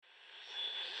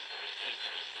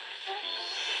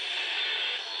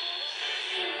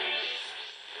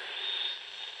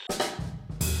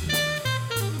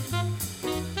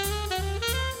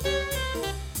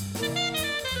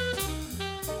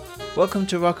Welcome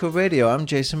to Rocco Radio. I'm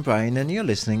Jason Bryan and you're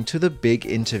listening to The Big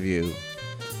Interview.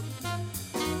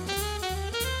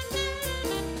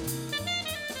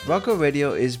 Rocco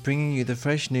Radio is bringing you the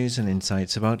fresh news and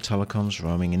insights about telecoms,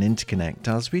 roaming and interconnect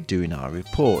as we do in our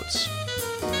reports.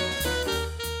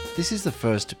 This is the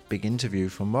first big interview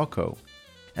from Rocco,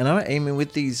 and our aim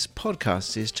with these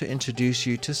podcasts is to introduce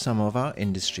you to some of our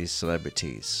industry's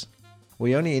celebrities.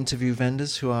 We only interview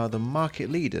vendors who are the market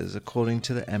leaders according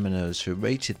to the MNOs who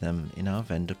rated them in our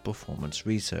vendor performance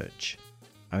research.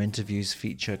 Our interviews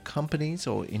feature companies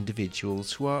or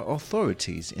individuals who are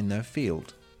authorities in their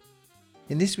field.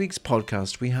 In this week's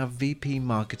podcast, we have VP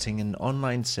Marketing and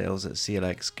Online Sales at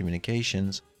CLX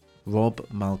Communications, Rob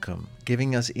Malcolm,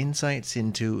 giving us insights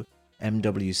into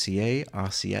MWCA,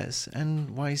 RCS, and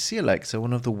why CLX are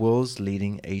one of the world's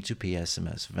leading A2P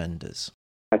SMS vendors.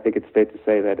 I think it's fair to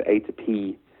say that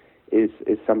A2P is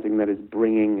something that is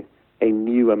bringing a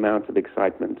new amount of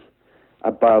excitement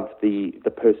above the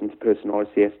person-to-person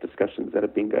RCS discussions that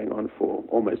have been going on for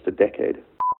almost a decade.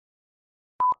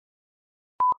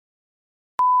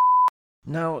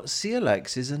 Now,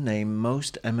 CLX is a name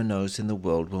most MNOs in the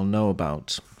world will know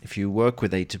about. If you work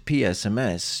with A2P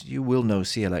SMS, you will know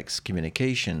CLX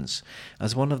Communications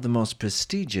as one of the most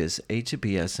prestigious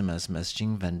A2P SMS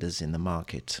messaging vendors in the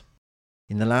market.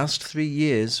 In the last 3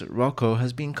 years, Rocco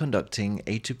has been conducting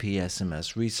A2P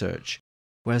SMS research,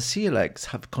 where CLX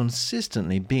have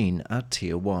consistently been at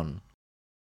Tier 1.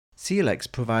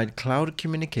 CLX provide cloud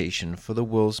communication for the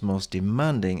world's most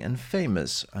demanding and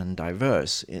famous and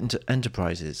diverse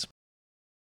enterprises.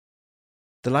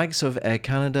 The likes of Air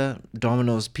Canada,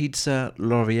 Domino's Pizza,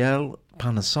 L'Oreal,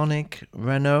 Panasonic,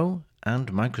 Renault,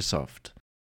 and Microsoft.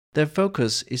 Their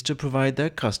focus is to provide their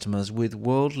customers with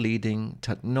world-leading,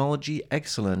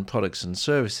 technology-excellent products and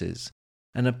services,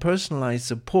 and a personalized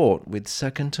support with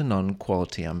second-to-none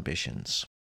quality ambitions.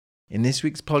 In this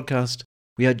week's podcast,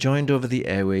 we are joined over the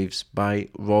airwaves by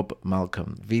Rob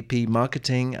Malcolm, VP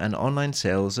Marketing and Online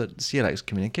Sales at CLX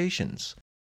Communications.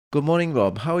 Good morning,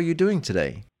 Rob. How are you doing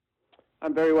today?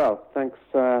 I'm very well. Thanks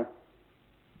for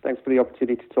the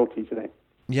opportunity to talk to you today.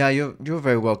 Yeah, you're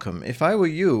very welcome. If I were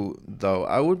you, though,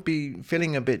 I would be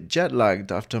feeling a bit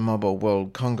jet-lagged after Mobile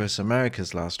World Congress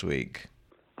Americas last week.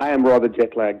 I am rather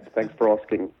jet-lagged. Thanks for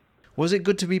asking. Was it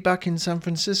good to be back in San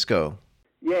Francisco?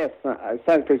 Yes,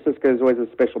 San Francisco is always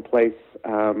a special place,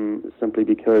 simply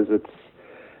because it's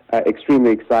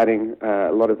extremely exciting.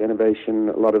 A lot of innovation,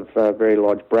 a lot of very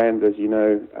large brands, as you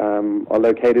know, are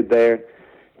located there.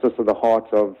 It's also the heart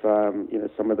of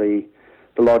some of the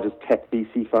largest tech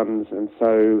VC funds, and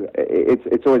so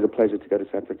it's always a pleasure to go to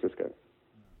San Francisco.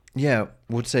 Yeah,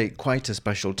 would say quite a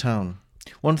special town.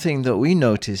 One thing that we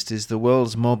noticed is the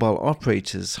world's mobile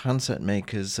operators, handset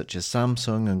makers such as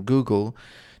Samsung and Google,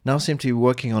 now seem to be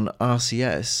working on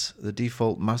RCS, the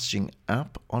default messaging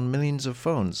app, on millions of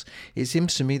phones. It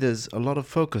seems to me there's a lot of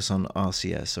focus on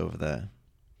RCS over there.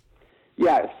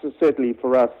 Yeah, so certainly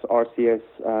for us, RCS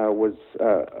was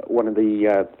one of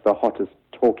the hottest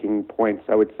talking points,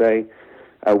 I would say.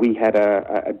 We had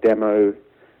a demo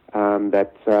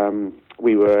that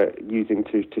we were using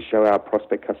to show our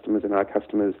prospect customers and our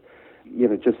customers,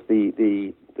 just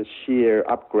the sheer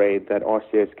upgrade that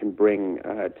RCS can bring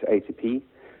to A2P,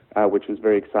 which was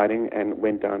very exciting and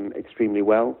went down extremely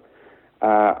well.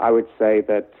 I would say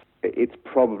that it's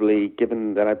probably,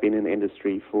 given that I've been in the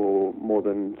industry for more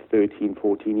than 13,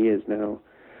 14 years now,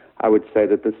 I would say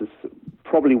that this is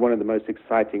probably one of the most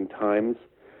exciting times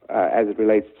as it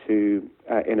relates to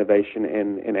innovation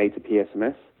in A2P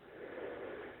SMS.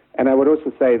 And I would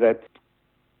also say that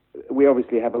we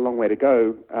obviously have a long way to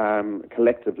go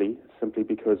collectively, simply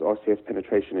because RCS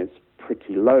penetration is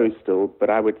pretty low still,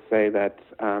 but I would say that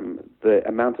the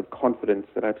amount of confidence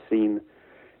that I've seen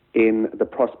in the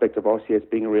prospect of RCS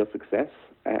being a real success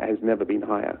has never been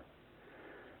higher.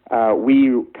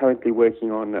 We're currently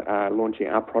working on launching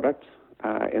our product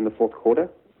in the fourth quarter,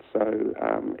 so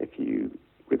if you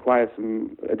require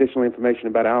some additional information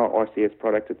about our RCS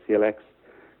product at CLX,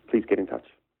 please get in touch.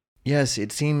 Yes,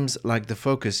 it seems like the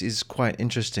focus is quite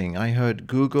interesting. I heard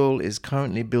Google is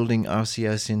currently building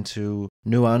RCS into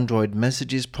new Android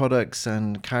messages products,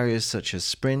 and carriers such as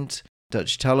Sprint,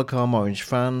 Dutch Telecom, Orange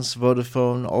France,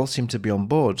 Vodafone all seem to be on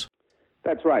board.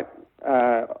 That's right.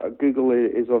 Google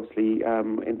is obviously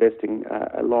investing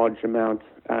a large amount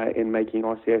in making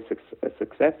RCS a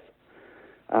success.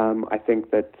 I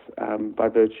think that by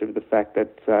virtue of the fact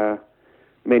that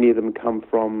many of them come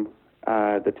from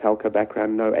the telco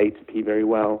background, know A2P very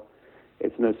well,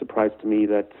 it's no surprise to me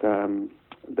that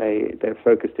they're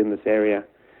focused in this area.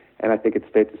 And I think it's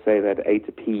fair to say that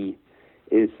A2P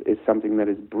is something that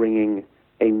is bringing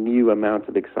a new amount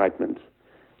of excitement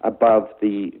above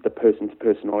the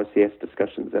person-to-person RCS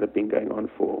discussions that have been going on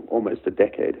for almost a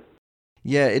decade.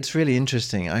 Yeah, it's really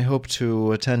interesting. I hope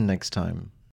to attend next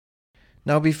time.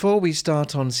 Now, before we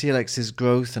start on CLX's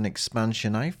growth and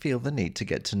expansion, I feel the need to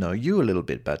get to know you a little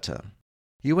bit better.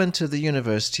 You went to the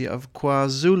University of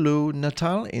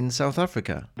KwaZulu-Natal in South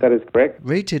Africa. That is correct.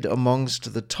 Rated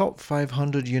amongst the top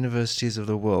 500 universities of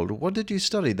the world. What did you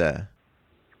study there?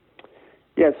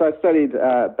 Yeah, so I studied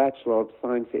Bachelor of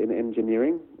Science in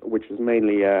Engineering, which was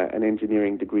mainly an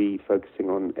engineering degree focusing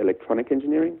on electronic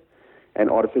engineering and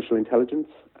artificial intelligence.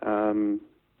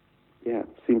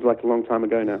 Seems like a long time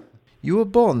ago now. You were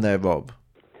born there, Rob?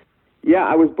 Yeah,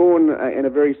 I was born in a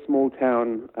very small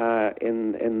town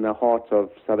in the heart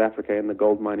of South Africa in the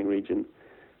gold mining region,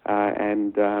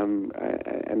 and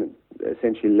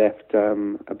essentially left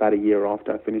about a year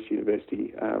after I finished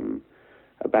university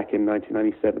back in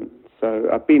 1997. So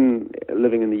I've been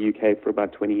living in the UK for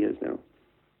about 20 years now.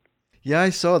 Yeah,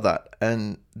 I saw that.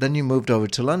 And then you moved over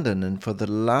to London, and for the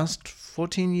last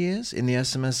 14 years in the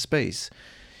SMS space,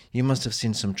 you must have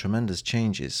seen some tremendous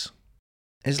changes.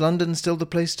 Is London still the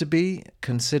place to be,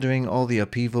 considering all the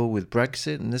upheaval with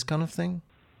Brexit and this kind of thing?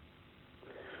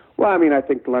 Well, I mean, I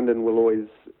think London will always,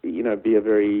 be a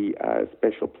very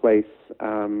special place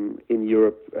in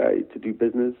Europe to do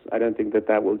business. I don't think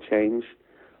that will change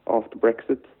after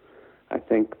Brexit. I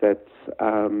think that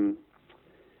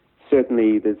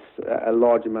certainly there's a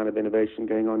large amount of innovation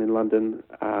going on in London.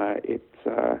 It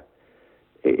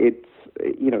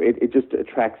just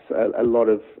attracts a lot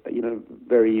of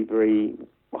very, very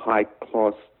high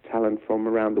class talent from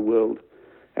around the world,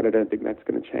 and I don't think that's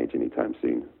going to change anytime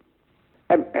soon.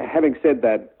 Having said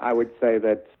that, I would say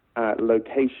that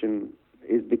location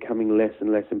is becoming less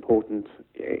and less important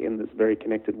in this very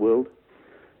connected world.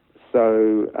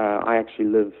 So I actually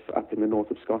live up in the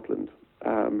north of Scotland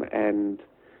and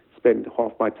spend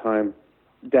half my time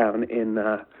down in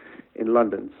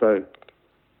London. So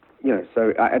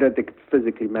I don't think it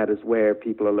physically matters where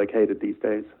people are located these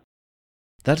days.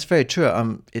 That's very true.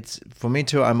 It's for me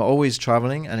too. I'm always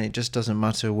traveling, and it just doesn't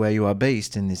matter where you are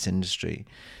based in this industry.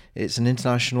 It's an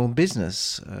international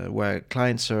business where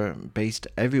clients are based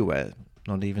everywhere,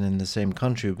 not even in the same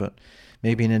country, but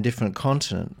maybe in a different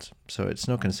continent. So it's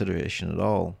no consideration at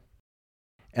all.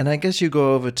 And I guess you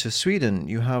go over to Sweden.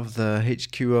 You have the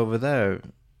HQ over there,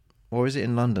 or is it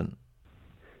in London?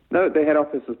 No, the head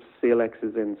office of CLX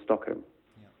is in Stockholm.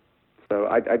 Yeah. So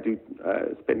I do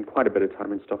spend quite a bit of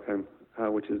time in Stockholm,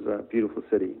 which is a beautiful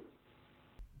city.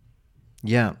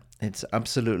 Yeah, it's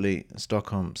absolutely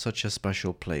Stockholm, such a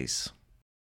special place.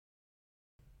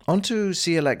 On to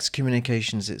CLX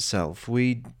Communications itself.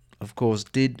 We, of course,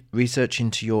 did research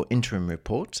into your interim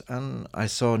report, and I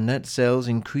saw net sales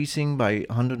increasing by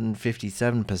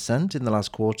 157% in the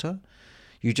last quarter.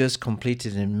 You just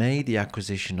completed in May the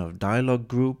acquisition of Dialog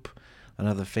Group,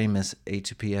 another famous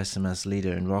A2P SMS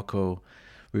leader in Rocco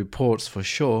reports for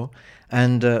sure,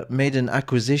 and made an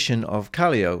acquisition of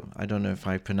Callio, I don't know if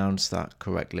I pronounced that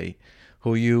correctly,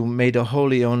 who you made a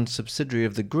wholly owned subsidiary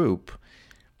of the group.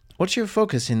 What's your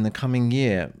focus in the coming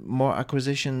year? More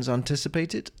acquisitions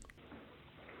anticipated?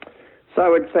 So I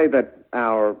would say that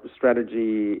our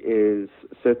strategy is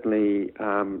certainly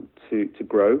to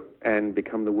grow and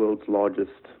become the world's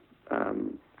largest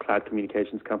cloud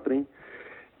communications company.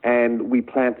 And we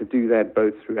plan to do that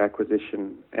both through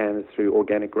acquisition and through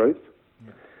organic growth.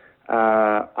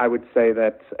 Yeah. I would say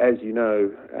that, as you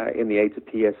know, in the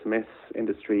A2P SMS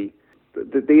industry,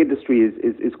 the industry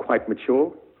is quite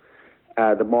mature.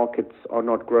 The markets are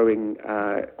not growing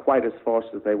quite as fast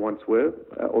as they once were,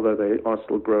 although they are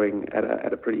still growing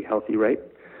at a pretty healthy rate.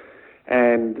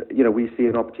 And, we see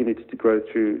an opportunity to grow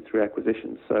through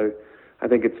acquisitions. So I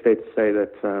think it's fair to say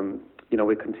that,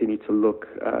 we continue to look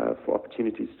for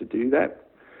opportunities to do that.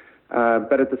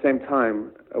 But at the same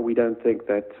time, we don't think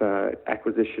that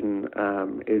acquisition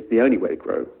is the only way to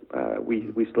grow.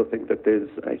 We still think that there's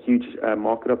a huge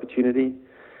market opportunity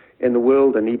in the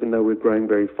world, and even though we're growing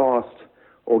very fast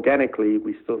organically,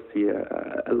 we still see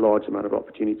a large amount of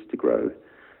opportunity to grow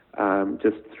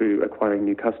just through acquiring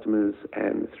new customers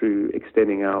and through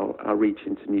extending our reach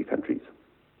into new countries.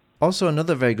 Also,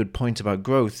 another very good point about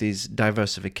growth is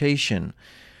diversification.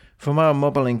 From our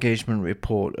mobile engagement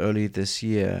report early this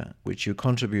year, which you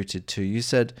contributed to, you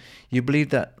said you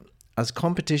believe that as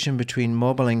competition between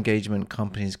mobile engagement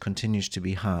companies continues to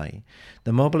be high,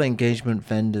 the mobile engagement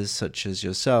vendors such as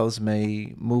yourselves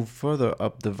may move further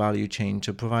up the value chain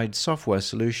to provide software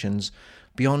solutions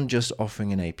beyond just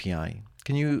offering an API.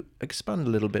 Can you expand a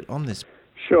little bit on this?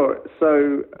 Sure.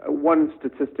 So one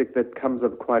statistic that comes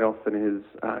up quite often is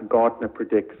Gartner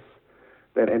predicts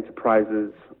that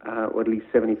enterprises, or at least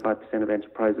 75% of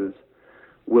enterprises,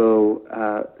 will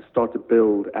start to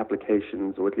build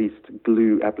applications, or at least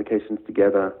glue applications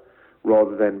together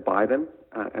rather than buy them.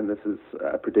 And this is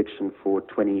a prediction for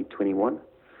 2021.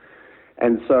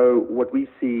 And so what we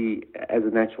see as a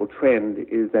natural trend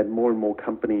is that more and more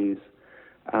companies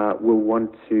will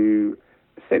want to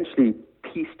essentially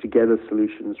piece together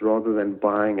solutions rather than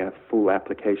buying a full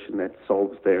application that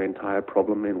solves their entire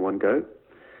problem in one go.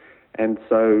 And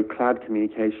so cloud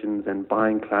communications and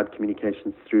buying cloud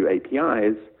communications through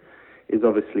APIs is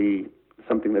obviously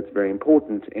something that's very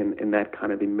important in that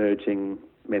kind of emerging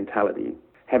mentality.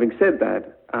 Having said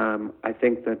that, I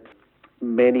think that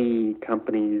many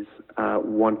companies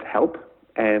want help,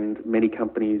 and many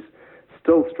companies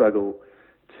still struggle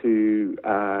to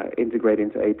integrate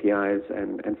into APIs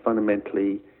and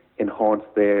fundamentally enhance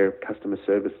their customer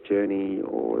service journey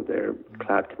or their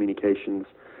cloud communications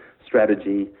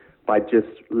strategy by just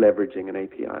leveraging an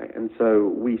API. And so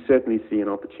we certainly see an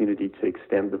opportunity to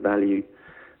extend the value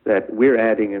that we're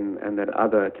adding and that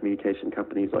other communication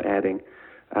companies are adding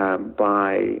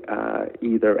by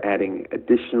either adding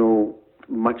additional,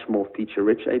 much more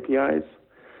feature-rich APIs,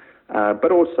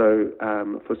 but also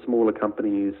for smaller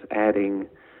companies adding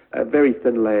a very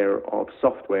thin layer of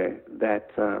software that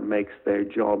makes their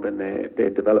job and their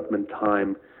development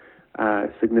time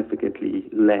significantly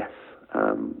less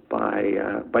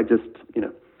by just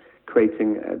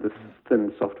creating this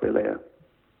thin software layer.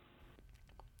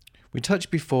 We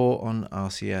touched before on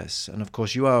RCS, and of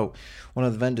course you are one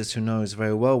of the vendors who knows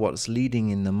very well what's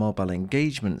leading in the mobile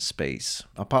engagement space.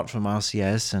 Apart from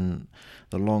RCS and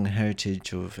the long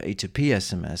heritage of A2P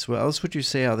SMS, what else would you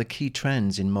say are the key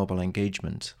trends in mobile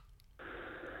engagement?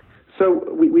 So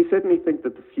we certainly think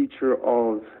that the future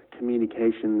of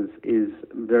communications is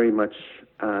very much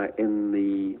in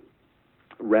the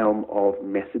realm of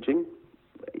messaging,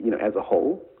 as a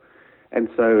whole. And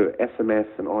so SMS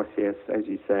and RCS, as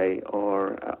you say,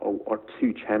 are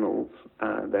two channels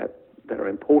that are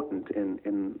important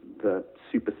in the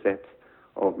superset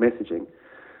of messaging.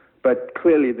 But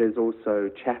clearly there's also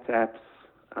chat apps,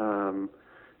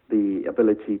 the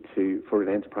ability for an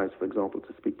enterprise, for example,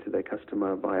 to speak to their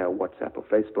customer via WhatsApp or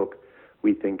Facebook,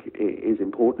 we think is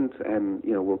important and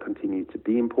will continue to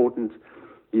be important.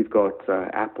 You've got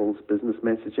Apple's business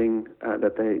messaging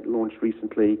that they launched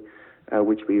recently,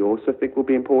 which we also think will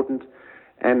be important.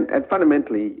 And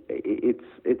fundamentally,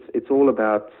 it's all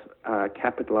about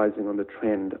capitalizing on the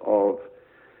trend of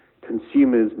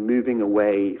consumers moving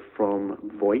away from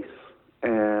voice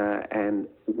and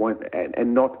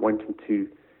not wanting to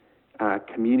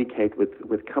communicate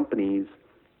with companies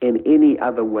in any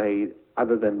other way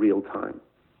other than real time.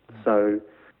 So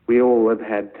we all have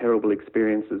had terrible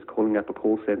experiences calling up a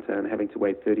call center and having to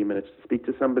wait 30 minutes to speak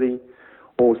to somebody,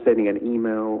 or sending an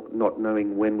email not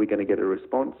knowing when we're going to get a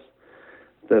response.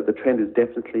 The trend is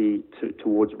definitely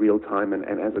towards real time, and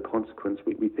as a consequence,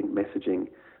 we think messaging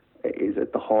is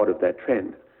at the heart of that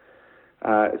trend.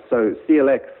 So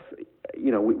CLX,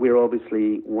 we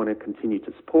obviously want to continue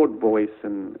to support voice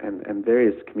and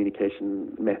various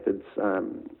communication methods,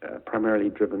 primarily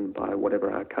driven by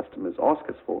whatever our customers ask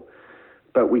us for.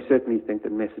 But we certainly think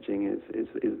that messaging is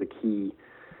the key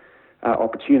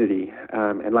opportunity.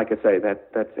 And like I say,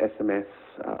 that's SMS,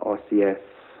 RCS,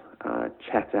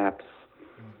 chat apps,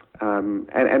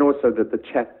 and also the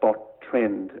chatbot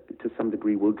trend to some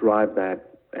degree will drive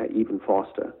that even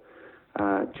faster.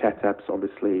 Chat apps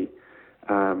obviously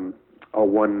are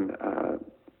one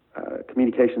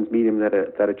communications medium that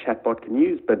a chatbot can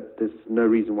use, but there's no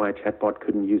reason why a chatbot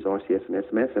couldn't use RCS and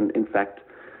SMS. And in fact,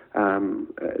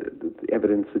 the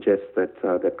evidence suggests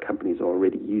that companies are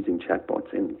already using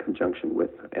chatbots in conjunction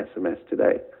with SMS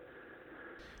today.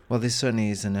 Well, this certainly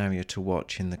is an area to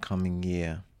watch in the coming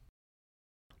year.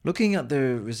 Looking at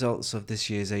the results of this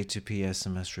year's A2P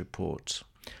SMS report,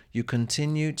 you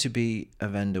continue to be a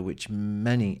vendor which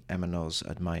many MNOs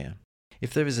admire.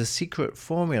 If there is a secret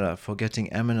formula for getting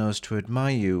MNOs to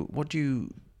admire you, what do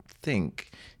you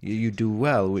think you do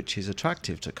well which is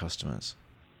attractive to customers?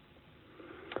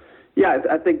 Yeah,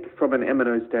 I think from an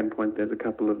MNO standpoint, there's a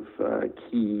couple of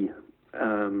key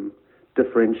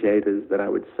differentiators that I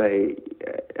would say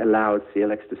allow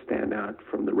CLX to stand out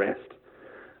from the rest.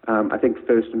 I think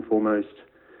first and foremost,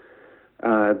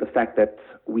 the fact that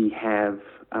we have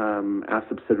our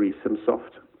subsidiary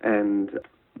SimSoft, and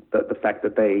the fact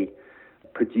that they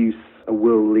produce a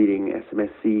world-leading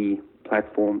SMSC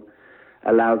platform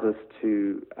allows us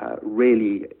to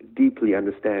really deeply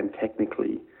understand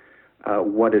technically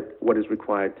what is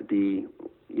required to be,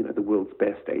 the world's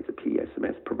best A2P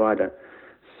SMS provider.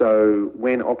 So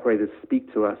when operators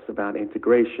speak to us about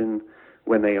integration,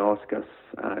 when they ask us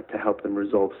to help them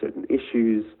resolve certain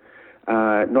issues.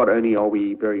 Not only are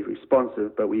we very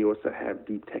responsive, but we also have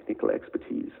deep technical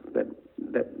expertise that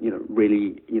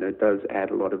really does add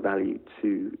a lot of value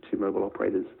to mobile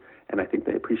operators, and I think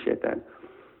they appreciate that.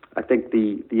 I think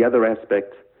the other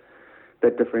aspect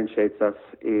that differentiates us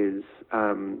is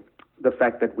the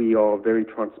fact that we are very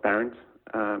transparent,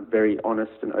 very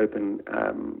honest and open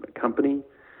company.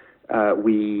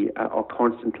 We are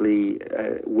constantly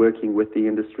working with the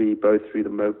industry, both through the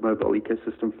Mobile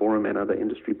Ecosystem Forum and other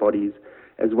industry bodies,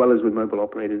 as well as with mobile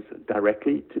operators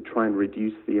directly, to try and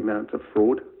reduce the amount of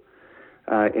fraud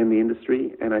in the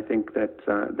industry. And I think that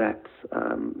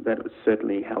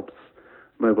certainly helps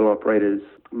mobile operators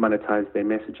monetize their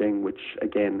messaging, which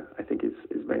again I think is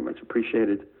very much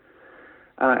appreciated.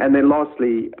 And then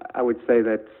lastly, I would say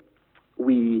that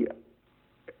we're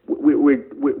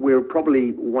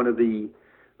probably one of the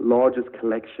largest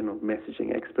collection of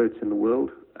messaging experts in the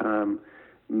world.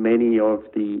 Many of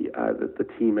the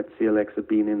team at CLX have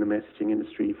been in the messaging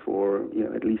industry for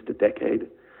at least a decade.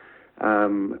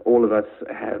 All of us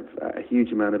have a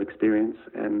huge amount of experience,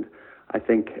 and I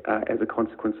think as a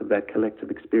consequence of that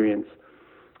collective experience,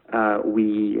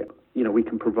 we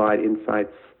can provide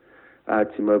insights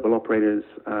to mobile operators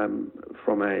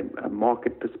from a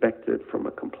market perspective, from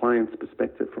a compliance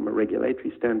perspective, from a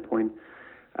regulatory standpoint,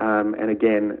 and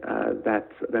again,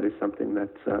 that is something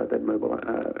that mobile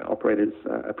operators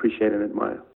appreciate and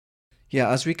admire. Yeah,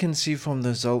 as we can see from the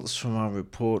results from our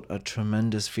report, a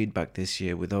tremendous feedback this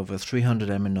year with over 300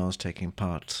 MNOs taking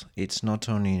part. It's not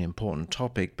only an important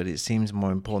topic, but it seems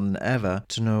more important than ever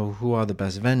to know who are the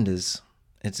best vendors.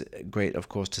 It's great, of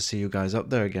course, to see you guys up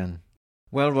there again.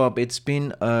 Well, Rob, it's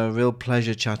been a real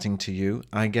pleasure chatting to you.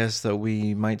 I guess that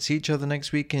we might see each other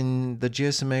next week in the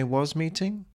GSMA WOS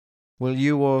meeting. Will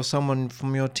you or someone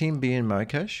from your team be in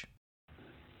Marrakesh?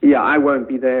 Yeah, I won't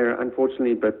be there,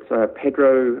 unfortunately, but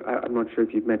Pedro, I'm not sure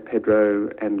if you've met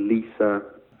Pedro, and Lisa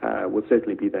will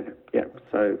certainly be there. Yeah,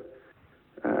 so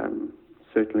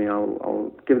certainly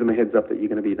I'll give them a heads up that you're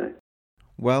going to be there.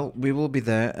 Well, we will be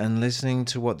there and listening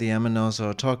to what the MNOs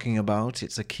are talking about.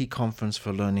 It's a key conference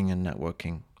for learning and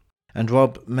networking. And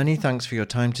Rob, many thanks for your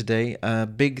time today. A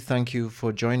big thank you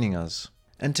for joining us.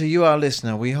 And to you, our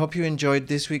listener, we hope you enjoyed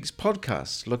this week's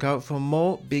podcast. Look out for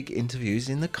more big interviews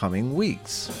in the coming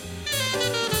weeks.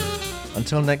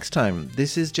 Until next time,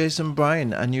 this is Jason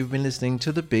Bryan, and you've been listening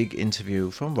to The Big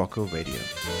Interview from Rocco Radio.